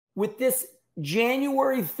with this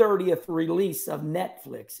January 30th release of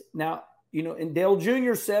Netflix. Now, and Dale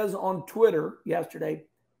Jr. says on Twitter yesterday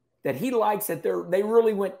that he likes that they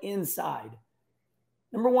really went inside.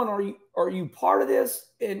 Number one, are you part of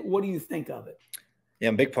this, and what do you think of it? Yeah,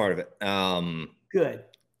 I'm a big part of it. Good.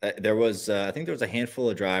 There was, I think there was a handful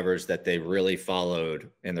of drivers that they really followed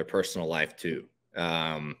in their personal life too.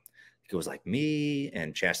 It was like me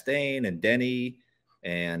and Chastain and Denny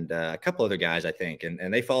and a couple other guys, I think,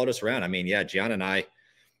 and they followed us around. I mean, yeah, Gian and I,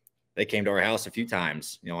 they came to our house a few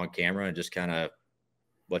times, on camera, and just kind of,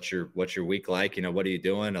 what's your week like? What are you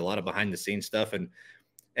doing? A lot of behind the scenes stuff,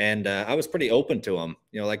 and I was pretty open to them,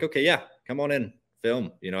 like, okay, yeah, come on in,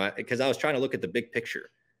 film, because I was trying to look at the big picture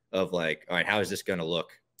of like, all right, how is this going to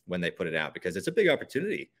look when they put it out? Because it's a big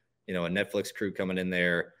opportunity, a Netflix crew coming in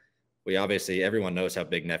there. We obviously, everyone knows how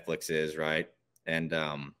big Netflix is, right? And,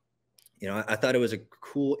 I thought it was a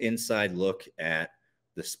cool inside look at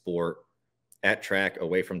the sport, at track,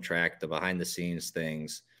 away from track, the behind the scenes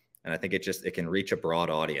things. And I think it can reach a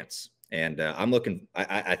broad audience. And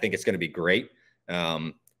I think it's going to be great.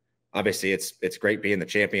 Obviously it's great being the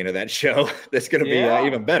champion of that show. That's going to be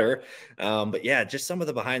even better. But yeah, just some of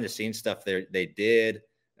the behind the scenes stuff they did,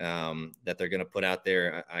 that they're going to put out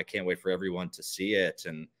there. I can't wait for everyone to see it.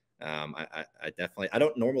 And I definitely, I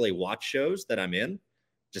don't normally watch shows that I'm in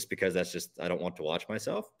just because I don't want to watch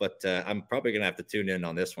myself, but I'm probably going to have to tune in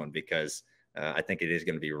on this one because I think it is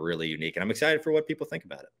going to be really unique, and I'm excited for what people think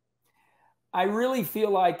about it. I really feel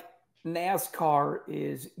like NASCAR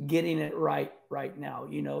is getting it right now.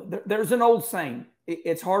 There's an old saying,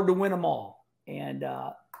 it's hard to win them all. And,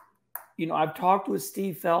 I've talked with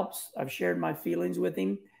Steve Phelps. I've shared my feelings with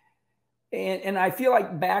him. And I feel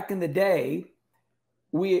like back in the day,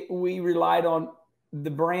 we relied on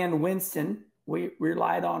the brand Winston. We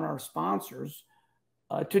relied on our sponsors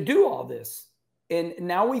to do all this. And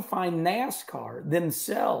now we find NASCAR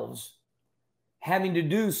themselves having to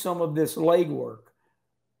do some of this legwork.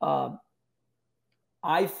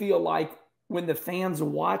 I feel like when the fans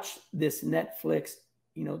watch this Netflix,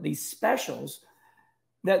 these specials,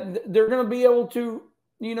 that they're going to be able to,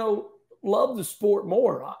 love the sport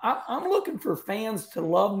more. I'm looking for fans to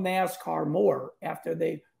love NASCAR more after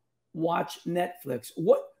they watch Netflix.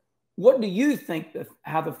 What do you think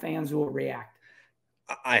how the fans will react?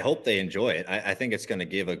 I hope they enjoy it. I think it's going to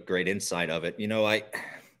give a great insight of it.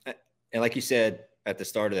 And like you said at the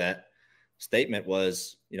start of that statement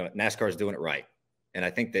was, NASCAR is doing it right. And I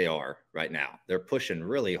think they are right now. They're pushing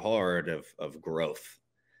really hard of growth.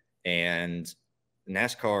 And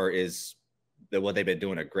NASCAR is they've been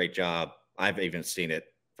doing a great job. I've even seen it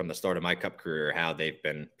from the start of my Cup career, how they've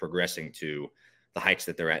been progressing to the heights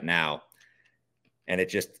that they're at now. And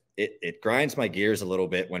it grinds my gears a little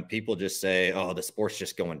bit when people just say, oh, the sport's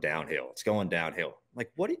just going downhill. It's going downhill.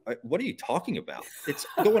 Like, what are you talking about? It's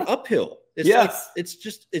going uphill. It's yes.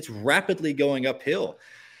 It's rapidly going uphill.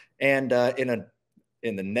 And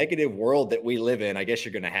in the negative world that we live in, I guess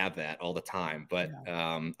you're going to have that all the time. But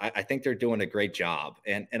I think they're doing a great job.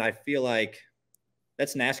 And I feel like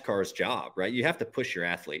that's NASCAR's job, right? You have to push your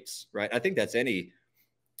athletes, right? I think that's any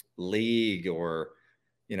league or,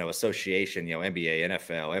 association, NBA,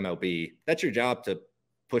 NFL, MLB, that's your job to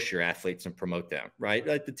push your athletes and promote them, right?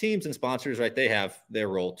 Like the teams and sponsors, right? They have their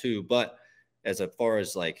role too. But as far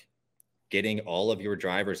as like getting all of your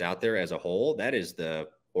drivers out there as a whole, that is the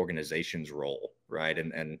organization's role, right?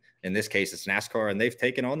 And in this case, it's NASCAR, and they've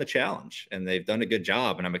taken on the challenge and they've done a good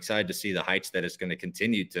job. And I'm excited to see the heights that it's going to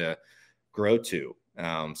continue to grow to.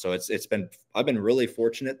 So I've been really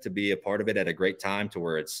fortunate to be a part of it at a great time to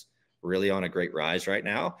where it's really on a great rise right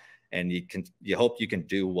now. And you hope you can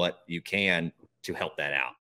do what you can to help that out.